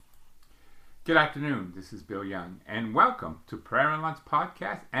Good afternoon. This is Bill Young, and welcome to Prayer and Lunch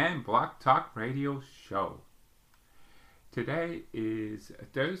Podcast and Block Talk Radio Show. Today is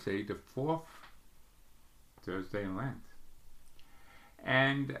Thursday, the fourth Thursday in Lent.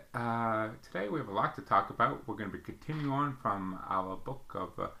 And today we have a lot to talk about. We're going to be continuing on from our book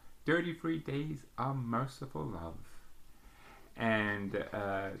of 33 Days of Merciful Love. And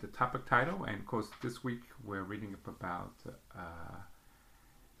the topic title, and of course this week we're reading up about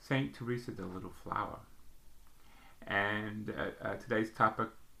Saint Teresa the Little Flower. And today's topic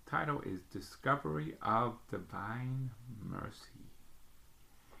title is Discovery of Divine Mercy.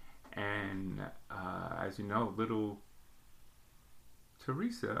 And as you know, little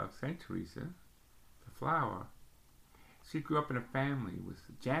Teresa of Saint Teresa, the flower, she grew up in a family with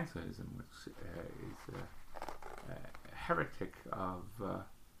Jansenism, which is a heretic of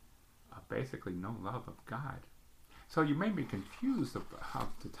basically no love of God. So you may be confused of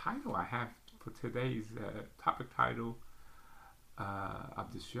the title I have for today's topic title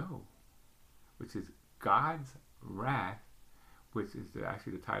of the show, which is God's Wrath, which is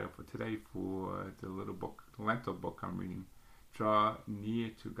actually the title for today for the little book, the Lenten book I'm reading, Draw Near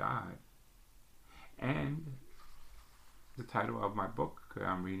to God. And the title of my book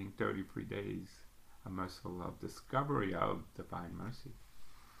I'm reading, 33 Days of Merciful Love, Discovery of Divine Mercy.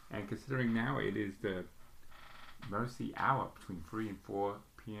 And considering now it is the mercy hour between 3 and 4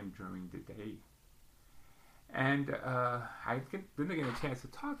 p.m. during the day. And I didn't get a chance to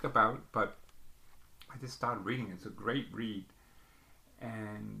talk about, but I just started reading. It's a great read.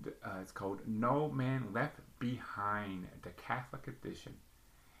 And it's called No Man Left Behind, the Catholic edition.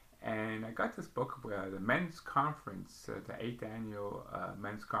 And I got this book where the men's conference, the 8th annual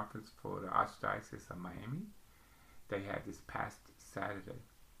men's conference for the Archdiocese of Miami, they had this past Saturday.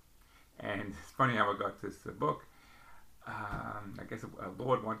 And it's funny how I got this book. I guess the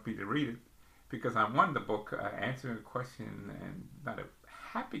Lord wants me to read it because I won the book answering a question, and not a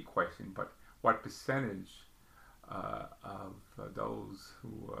happy question, but what percentage of those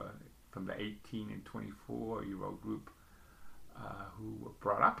who from the 18 and 24-year-old group who were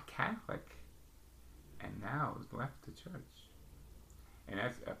brought up Catholic and now has left the church. And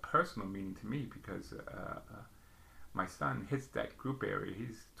that's a personal meaning to me because my son hits that group area.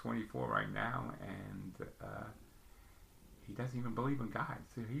 He's 24 right now, and he doesn't even believe in God.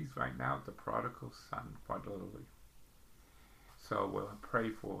 So he's right now the prodigal son, quite literally. So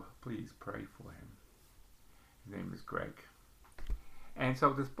please pray for him. His name is Greg. And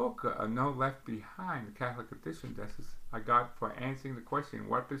so this book, No Left Behind, the Catholic edition, this is I got for answering the question,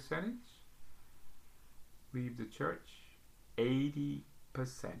 what percentage leave the church? 80%,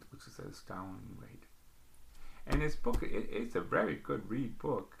 which is an astounding rate. And this book, it's a very good read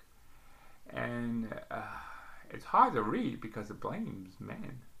book. And it's hard to read because it blames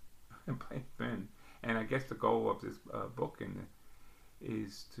men. It blames men. And I guess the goal of this book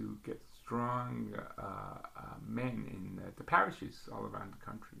is to get strong men in the parishes all around the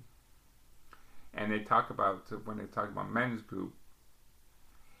country. And they talk about, when they talk about men's group,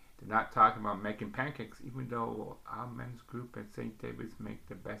 they're not talking about making pancakes, even though our men's group at St. David's make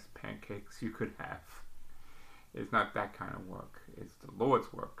the best pancakes you could have. It's not that kind of work. It's the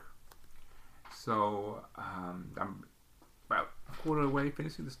Lord's work. So I'm about a quarter of the way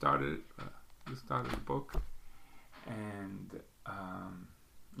finishing the start of the book, and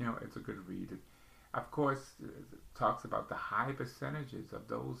it's a good read. Of course, it talks about the high percentages of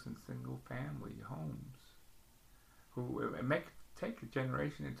those in single-family homes who it take a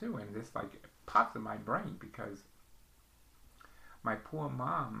generation or two, and this like pops in my brain because my poor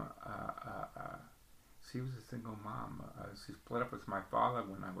mom, she was a single mom. She split up with my father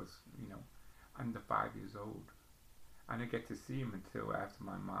when I was, under 5 years old. I didn't get to see him until after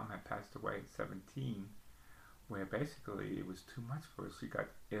my mom had passed away at 17, where basically it was too much for her. She got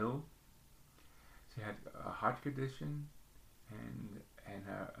ill. She had a heart condition, and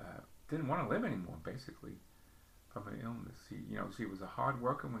didn't want to live anymore, basically, from an illness. She was a hard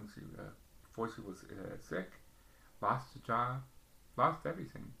worker when before she was sick, lost a job, lost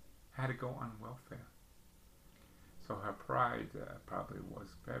everything, had to go on welfare. So her pride probably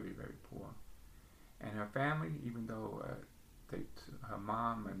was very, very poor. And her family, even though her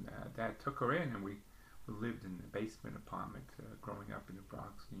mom and dad took her in, and we lived in the basement apartment growing up in the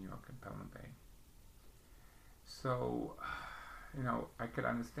Bronx, New York, and Pelham Bay. So, I could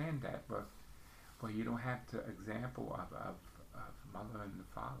understand that, but you don't have the example of mother and the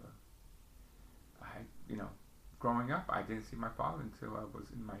father. Growing up, I didn't see my father until I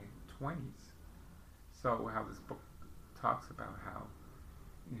was in my 20s. So how this book talks about how,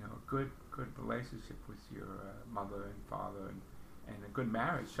 a good relationship with your mother and father, and and a good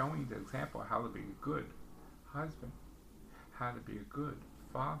marriage, showing the example of how to be a good husband, how to be a good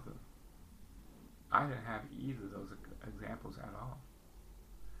father. I didn't have either of those examples at all.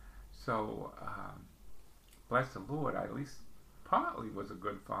 So, bless the Lord, I at least partly was a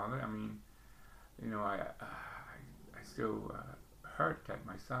good father. I mean, I still hurt that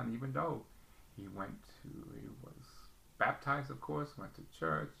my son, even though he was baptized, of course, went to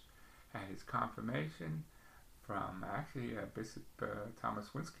church, had his confirmation from actually Bishop Thomas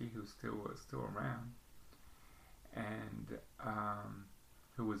Winsky, who's still around, and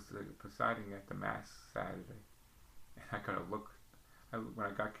who was presiding at the Mass Saturday. And I got to look. When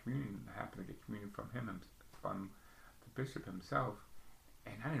I got communion, I happened to get communion from him, from the bishop himself,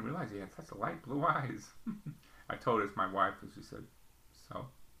 and I didn't realize he had such light blue eyes. I told my wife, and she said, "So,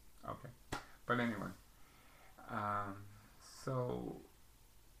 okay." But anyway, so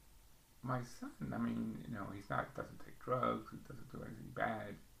my son, I mean, doesn't take drugs, he doesn't do anything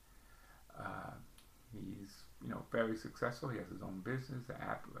bad. He's, very successful. He has his own business, an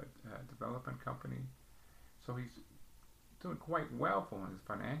app development company. So he's doing quite well for him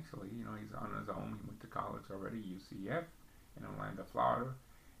financially. He's on his own. He went to college already, UCF, in Orlando, Florida.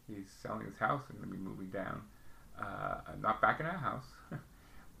 He's selling his house and going to be moving down. Not back in our house,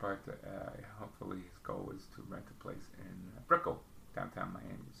 but hopefully his goal is to rent a place in Brickell, downtown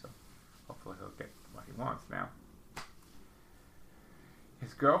Miami. So hopefully he'll get what he wants now.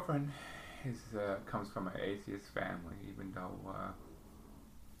 His girlfriend comes from an atheist family, even though her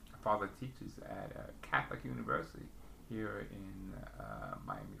father teaches at a Catholic university here in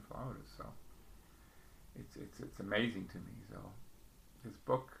Miami, Florida. So it's amazing to me. So this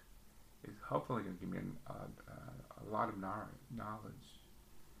book is hopefully going to give me a lot of knowledge,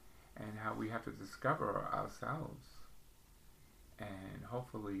 and how we have to discover ourselves, and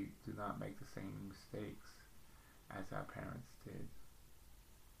hopefully do not make the same mistakes as our parents did.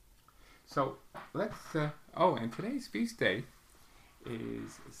 So let's. And today's feast day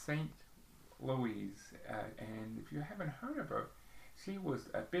is Saint Louise, and if you haven't heard of her, she was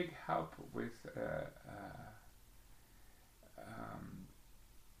a big help with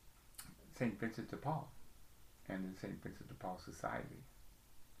Saint Vincent de Paul and the Saint Vincent de Paul Society,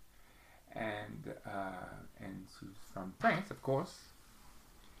 and she's from France, of course.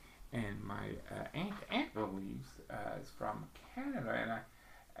 And my Aunt Louise is from Canada,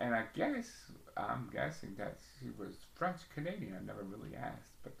 and I'm guessing that she was French Canadian. I never really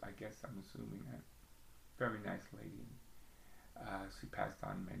asked, but I guess I'm assuming that. Very nice lady. She passed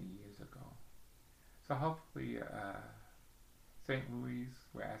on many years ago. So hopefully, St. Louise,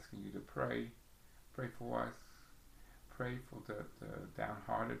 we're asking you to pray for us, pray for the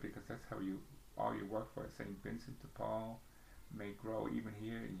downhearted, because that's how all your work for St. Vincent de Paul may grow even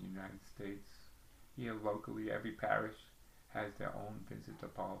here in the United States. Here locally, every parish has their own Vincent de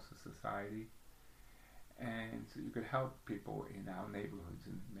Paul Society, and so you could help people in our neighborhoods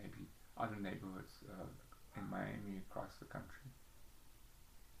and maybe other neighborhoods in Miami, across the country,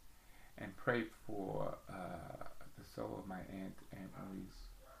 and pray for the soul of my Aunt Louise,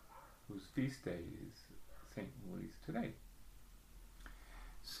 whose feast day is St. Louise today.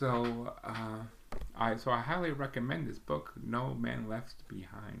 So I highly recommend this book, No Man Left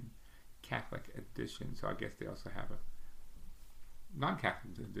Behind, Catholic edition. So I guess they also have a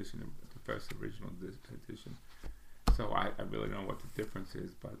non-Catholic edition, the first original edition. So I really don't know what the difference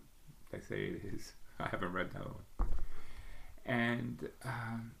is, but they say it is. I haven't read that one. And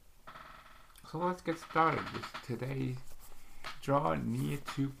so let's get started with today. Draw Near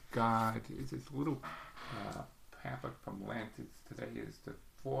to God. It's this little pamphlet from Lent. Today is the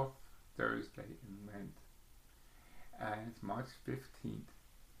 4th Thursday in Lent. And it's March 15th.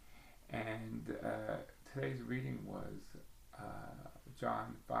 And today's reading was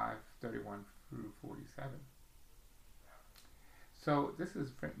John 5:31 through 47. So this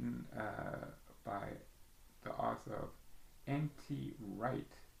is written by the author of N.T.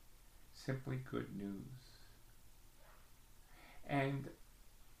 Wright, Simply Good News. And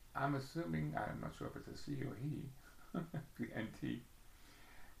I'm assuming, I'm not sure if it's a she or he, the N.T.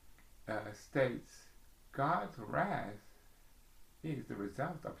 States, God's wrath is the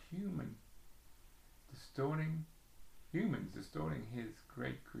result of humans distorting his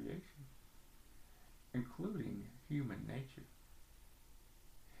great creation, including human nature.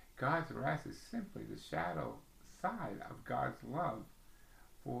 God's wrath is simply the shadow side of God's love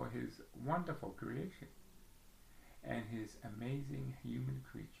for his wonderful creation and his amazing human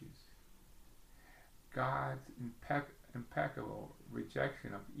creatures. God's impeccable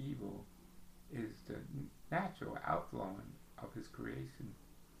rejection of evil is the natural outflowing of his creative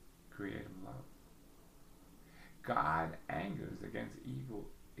love. God angers against evil.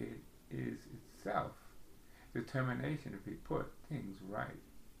 It is itself determination to put things right,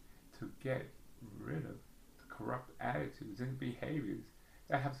 to get rid of the corrupt attitudes and behaviors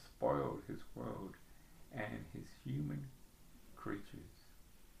that have spoiled his world and his human creatures.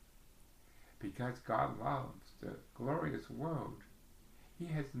 Because God loves the glorious world, he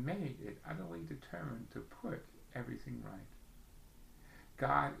has made it utterly determined to put everything right.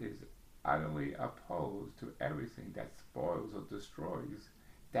 God is utterly opposed to everything that spoils or destroys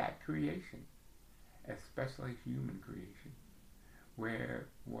that creation, especially human creation, where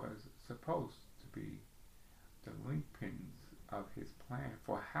was supposed to be the linchpins of his plan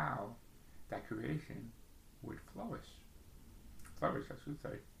for how that creation would flourish. Flourish, I should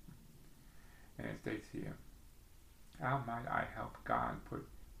say. And it states here, how might I help God put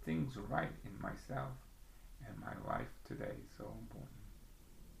things right in myself and my life today? So important.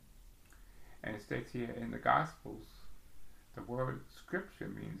 And it states here, in the Gospels, the word scripture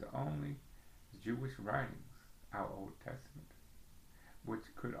means only Jewish writings, our Old Testament, which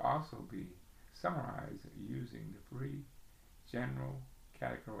could also be summarized using the three general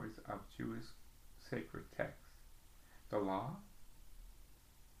categories of Jewish sacred texts: the law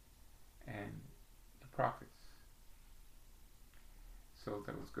and the prophets. So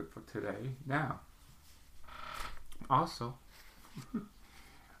that was good for today. Now, also,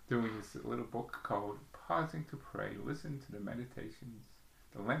 doing this little book called Pausing to Pray, listen to the meditations,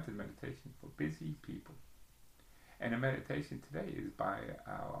 the Lenten meditation for busy people. And the meditation today is by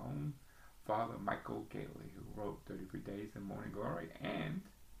our own Father Michael Gately, who wrote 33 Days in Morning Glory and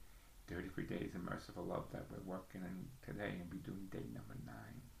 33 Days in Merciful Love that we're working on today, and be doing day number 9.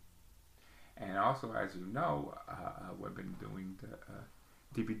 And also, as you know, we've been doing the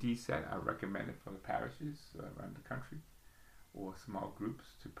DVD set I recommended for the parishes around the country, or small groups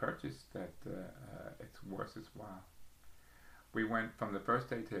to purchase, that it's worth its while. We went from the first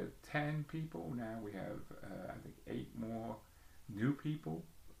day to 10 people. Now we have, I think, 8 more new people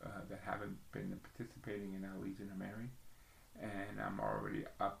that haven't been participating in our Legion of Mary. And I'm already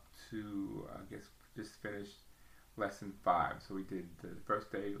up to, I guess, just finished lesson 5. So we did the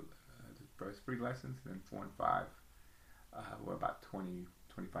first day, the first 3 lessons, and then 4 and 5 were about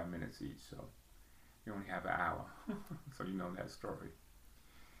 20-25 minutes each. So you only have an hour. So you know that story.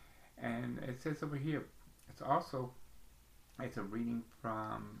 And it says over here, it's a reading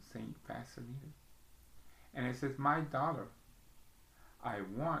from St. Faustina. And it says, my daughter, I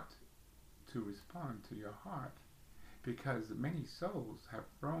want to respond to your heart, because many souls have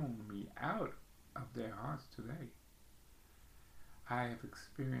thrown me out of their hearts today. I have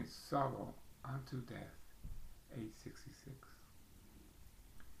experienced sorrow unto death. 866.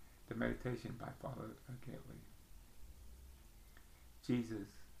 The meditation by Father Gately. Jesus,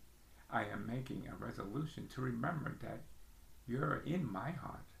 I am making a resolution to remember that you're in my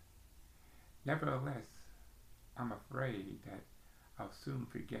heart. Nevertheless, I'm afraid that I'll soon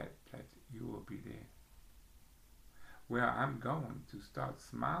forget that you will be there. Where I'm going to start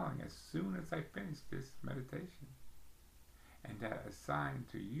smiling as soon as I finish this meditation, and that a sign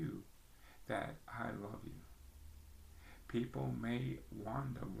to you that I love you. People may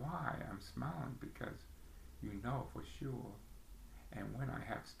wonder why I'm smiling, because you know for sure, and when I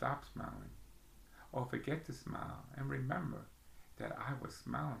have stopped smiling, or forget to smile and remember that I was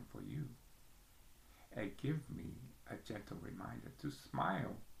smiling for you, and give me a gentle reminder to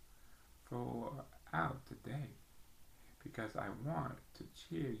smile throughout the day, because I want to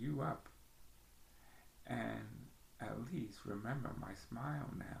cheer you up, and at least remember my smile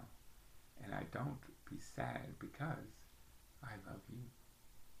now, and I don't be sad, because I love you.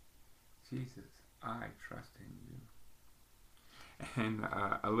 Jesus, I trust in you. And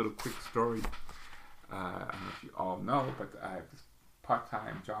a little quick story. I don't know if you all know, but I have this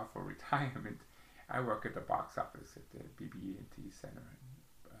part-time job for retirement. I work at the box office at the BB&T Center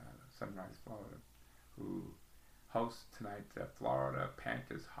in Sunrise, Florida, who hosts tonight the Florida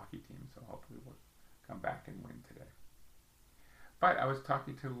Panthers hockey team. So hopefully we'll come back and win today. But I was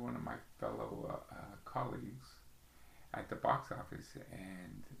talking to one of my fellow colleagues at the box office,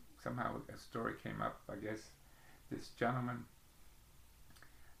 and somehow a story came up. I guess this gentleman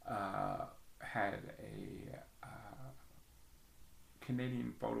had a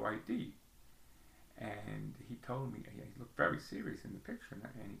Canadian photo ID, and he told me, he looked very serious in the picture,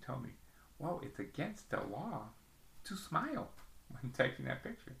 and he told me, well, it's against the law to smile when taking that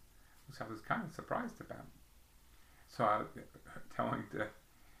picture, which I was kind of surprised about. So I was telling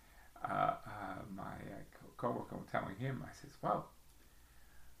my co-worker, telling him, I says, well,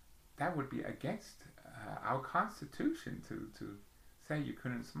 that would be against our Constitution to say you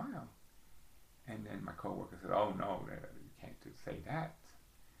couldn't smile. And then my coworker said, "Oh no, you can't say that."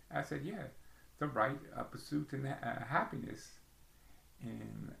 I said, "Yeah, the right of pursuit and happiness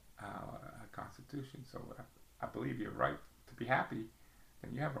in our Constitution. So I believe you're right to be happy.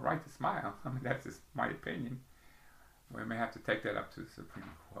 Then you have a right to smile." I mean, that's just my opinion. We may have to take that up to the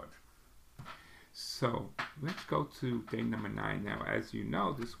Supreme Court. So let's go to day number 9 now. As you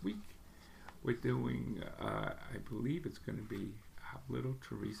know, this week we're doing, I believe it's going to be Little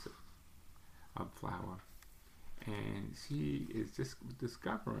Teresa of Flower. And she is just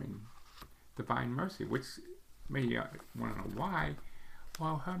discovering divine mercy, which may want to know why.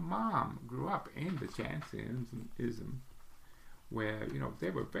 Well, her mom grew up in the Jansenism, where, they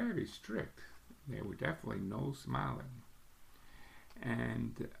were very strict. There were definitely no smiling.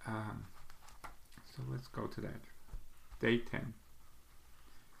 And so let's go to that. Day 10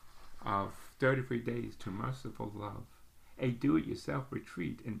 of 33 Days to Merciful Love, a do-it-yourself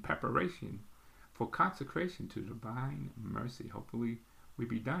retreat in preparation for consecration to divine mercy. Hopefully we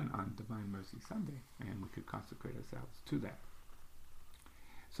be done on Divine Mercy Sunday, and we could consecrate ourselves to that.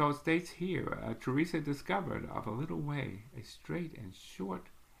 So it states here, Teresa discovered of a little way, a straight and short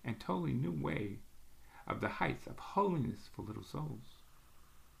and totally new way of the heights of holiness for little souls.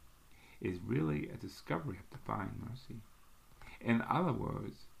 It is really a discovery of divine mercy. In other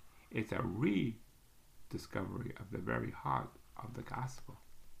words, it's a rediscovery of the very heart of the gospel.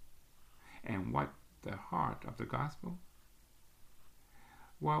 And what the heart of the gospel?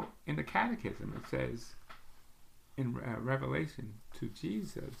 Well, in the Catechism it says, in Revelation, to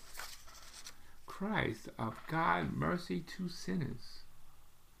Jesus Christ of God, mercy to sinners.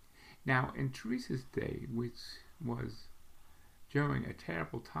 Now, in Teresa's day, which was during a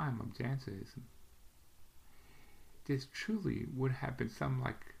terrible time of Jansenism, this truly would have been something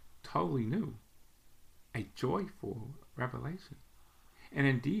like totally new, a joyful revelation, and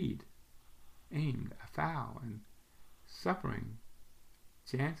indeed aimed a foul and suffering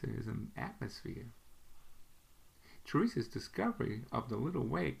Jansenism atmosphere. Teresa's discovery of the little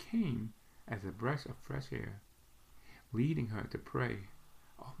way came as a breath of fresh air, leading her to pray,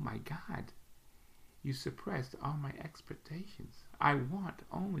 "Oh my God, you suppressed all my expectations. I want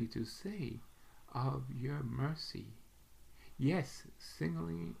only to say of your mercy." Yes,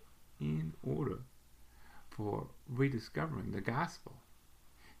 singly in order for rediscovering the gospel.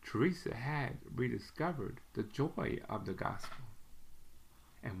 Teresa had rediscovered the joy of the gospel.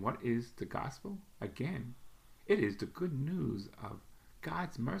 And what is the gospel? Again, it is the good news of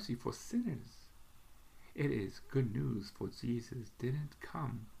God's mercy for sinners. It is good news for Jesus didn't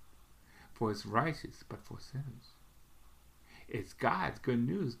come for his righteous, but for sinners. It's God's good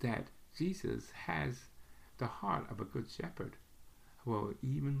news that Jesus has the heart of a good shepherd who will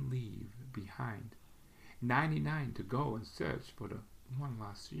even leave behind 99 to go and search for the one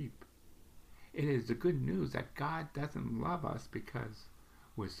lost sheep. It is the good news that God doesn't love us because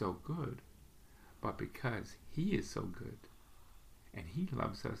we're so good, but because he is so good. And he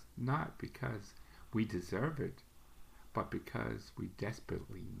loves us not because we deserve it, but because we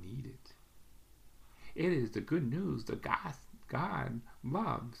desperately need it. It is the good news that God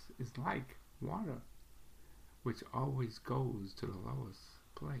loves is like water, which always goes to the lowest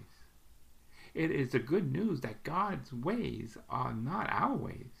place. It is the good news that God's ways are not our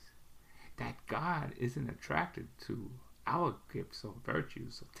ways, that God isn't attracted to our gifts or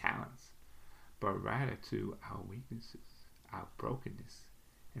virtues or talents, but rather to our weaknesses, our brokenness,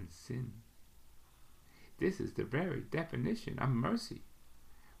 and sin. This is the very definition of mercy,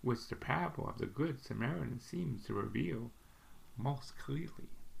 which the parable of the Good Samaritan seems to reveal most clearly.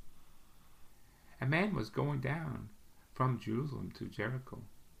 A man was going down from Jerusalem to Jericho,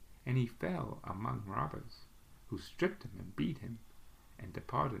 and he fell among robbers, who stripped him and beat him, and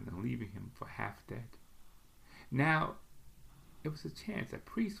departed, and leaving him for half dead. Now, it was a chance a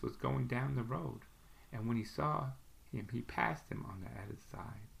priest was going down the road, and when he saw him, he passed him on the other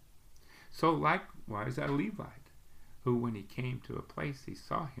side. So likewise a Levite, who when he came to a place he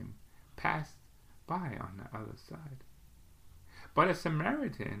saw him, passed by on the other side. But a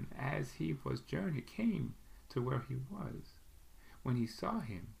Samaritan, as he was journeying, came to where he was. When he saw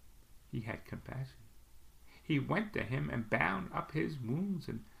him, he had compassion. He went to him and bound up his wounds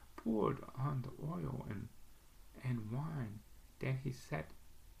and poured on the oil and wine. Then he set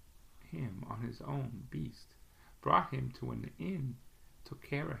him on his own beast, brought him to an inn, took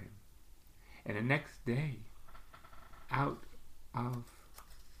care of him. And the next day, out of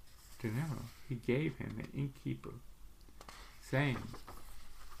dinner, he gave him an innkeeper, saying,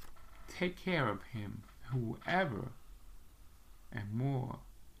 "Take care of him. Whoever and more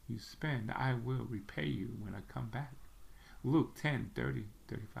you spend, I will repay you when I come back." Luke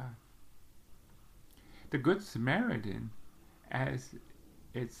 10:30-35. The Good Samaritan, as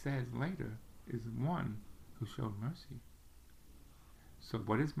it says later, is one who showed mercy. So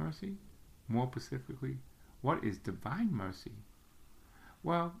what is mercy? More specifically, what is divine mercy?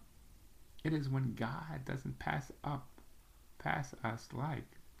 Well, it is when God doesn't pass us like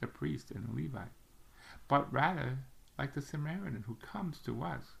the priest and the Levite, but rather like the Samaritan who comes to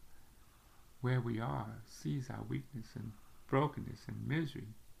us where we are, sees our weakness and brokenness and misery,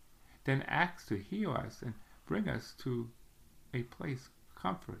 then acts to heal us and bring us to a place of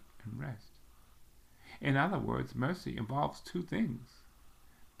comfort and rest. In other words, mercy involves two things: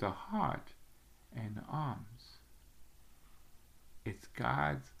 the heart and the arms. It's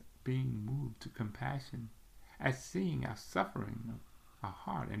God's being moved to compassion at seeing our suffering of our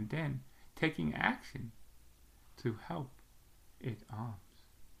heart and then taking action to help it arms.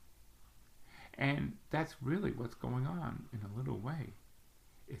 And that's really what's going on in a little way.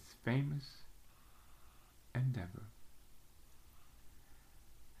 It's famous endeavor.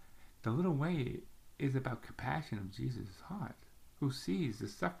 The little way is about compassion of Jesus' heart, who sees the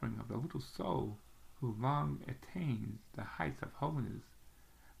suffering of the little soul who long attains the heights of holiness,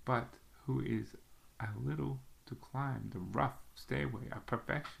 but who is a little to climb the rough stairway of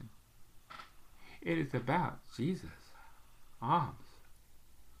perfection. It is about Jesus' arms,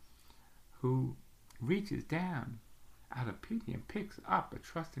 who reaches down out of pity and picks up a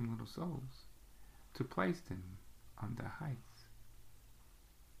trusting little souls to place them on the heights.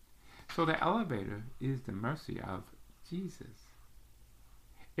 So the elevator is the mercy of Jesus.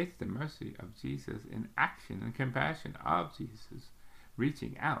 It's the mercy of Jesus in action and compassion of Jesus,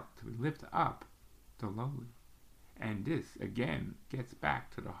 reaching out to lift up the lowly. And this, again, gets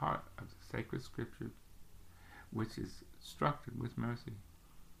back to the heart of the sacred scripture, which is structured with mercy.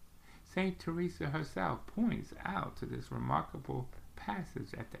 Saint Teresa herself points out to this remarkable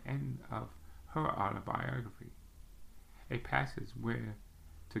passage at the end of her autobiography, a passage where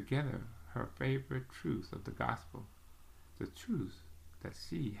together her favorite truths of the gospel, the truths that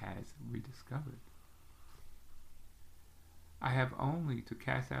she has rediscovered. I have only to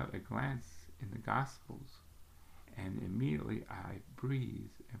cast out a glance in the Gospels, and immediately I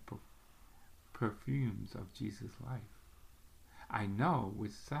breathe in perfumes of Jesus' life. I know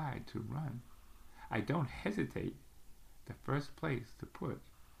which side to run. I don't hesitate the first place to put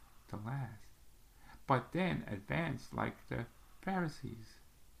the last, but then advance like the Pharisees.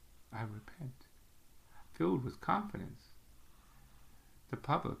 I repent, filled with confidence, the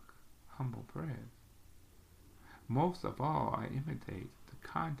public humble prayers. Most of all, I imitate the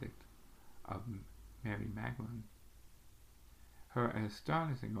conduct of Mary Magdalene. Her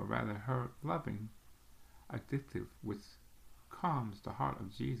astonishing, or rather her loving, addictive, which calms the heart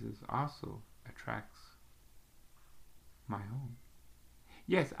of Jesus, also attracts my own.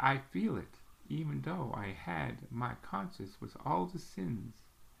 Yes, I feel it, even though I had my conscience with all the sins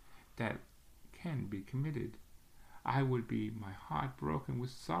that can be committed. I would be my heart broken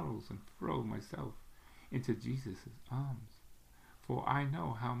with sorrows and throw myself into Jesus' arms, for I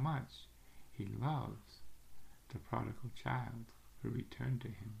know how much he loves the prodigal child who returned to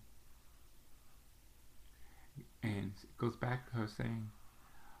him. And it goes back to her saying,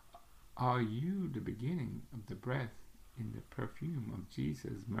 are you the beginning of the breath in the perfume of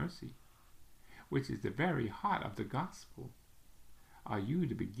Jesus' mercy, which is the very heart of the gospel? Are you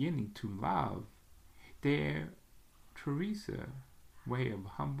the beginning to love their Teresa way of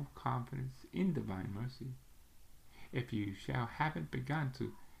humble confidence in divine mercy? If you haven't begun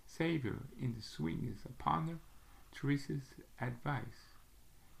to savor in the sweetness of ponder Teresa's advice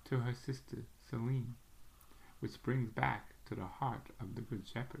to her sister Celine, which brings back to the heart of the Good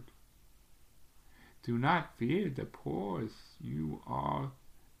Shepherd. Do not fear the poor, as you are,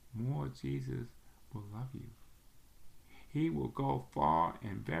 more Jesus will love you. He will go far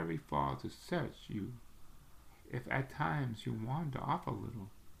and very far to search you. If at times you wander off a little,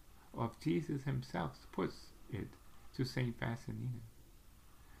 or if Jesus himself puts it to Saint Faustina,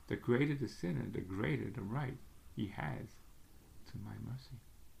 the greater the sinner, the greater the right he has to my mercy.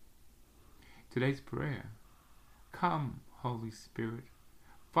 Today's prayer: come, Holy Spirit,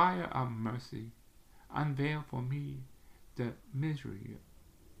 fire of mercy, unveil for me the misery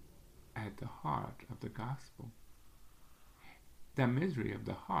at the heart of the gospel, the misery of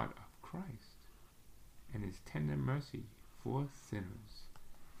the heart of Christ, and his tender mercy for sinners.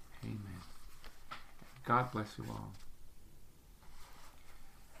 Amen. God bless you all.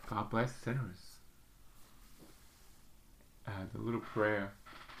 God bless sinners. The little prayer: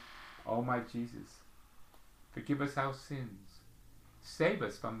 oh my Jesus, forgive us our sins, save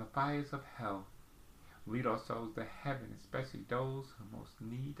us from the fires of hell, lead our souls to heaven, especially those who most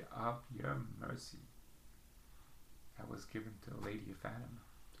need of your mercy. that was given to Lady of Fatima,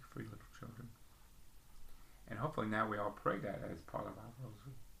 to free little children. And hopefully now we all pray that as part of our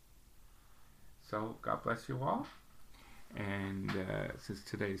rosary. So God bless you all. And since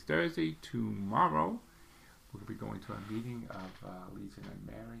today's Thursday, tomorrow we'll be going to a meeting of Legion and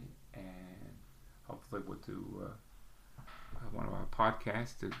Mary, and hopefully we'll do one of our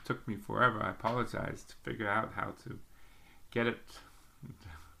podcasts. It took me forever, I apologize, to figure out how to get it,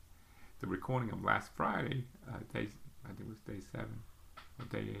 the recording of last Friday, I think it was day 7 or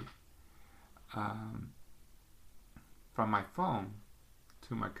day 8, from my phone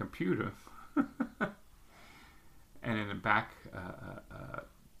to my computer and in the back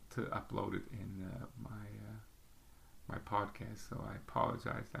to upload it in my podcast. So I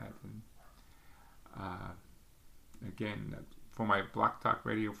apologize that, and again, for my Block Talk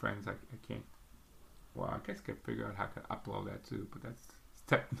Radio friends, I can't, well, I guess I can figure out how to upload that too, but that's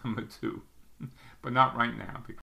step number 2. But not right now, because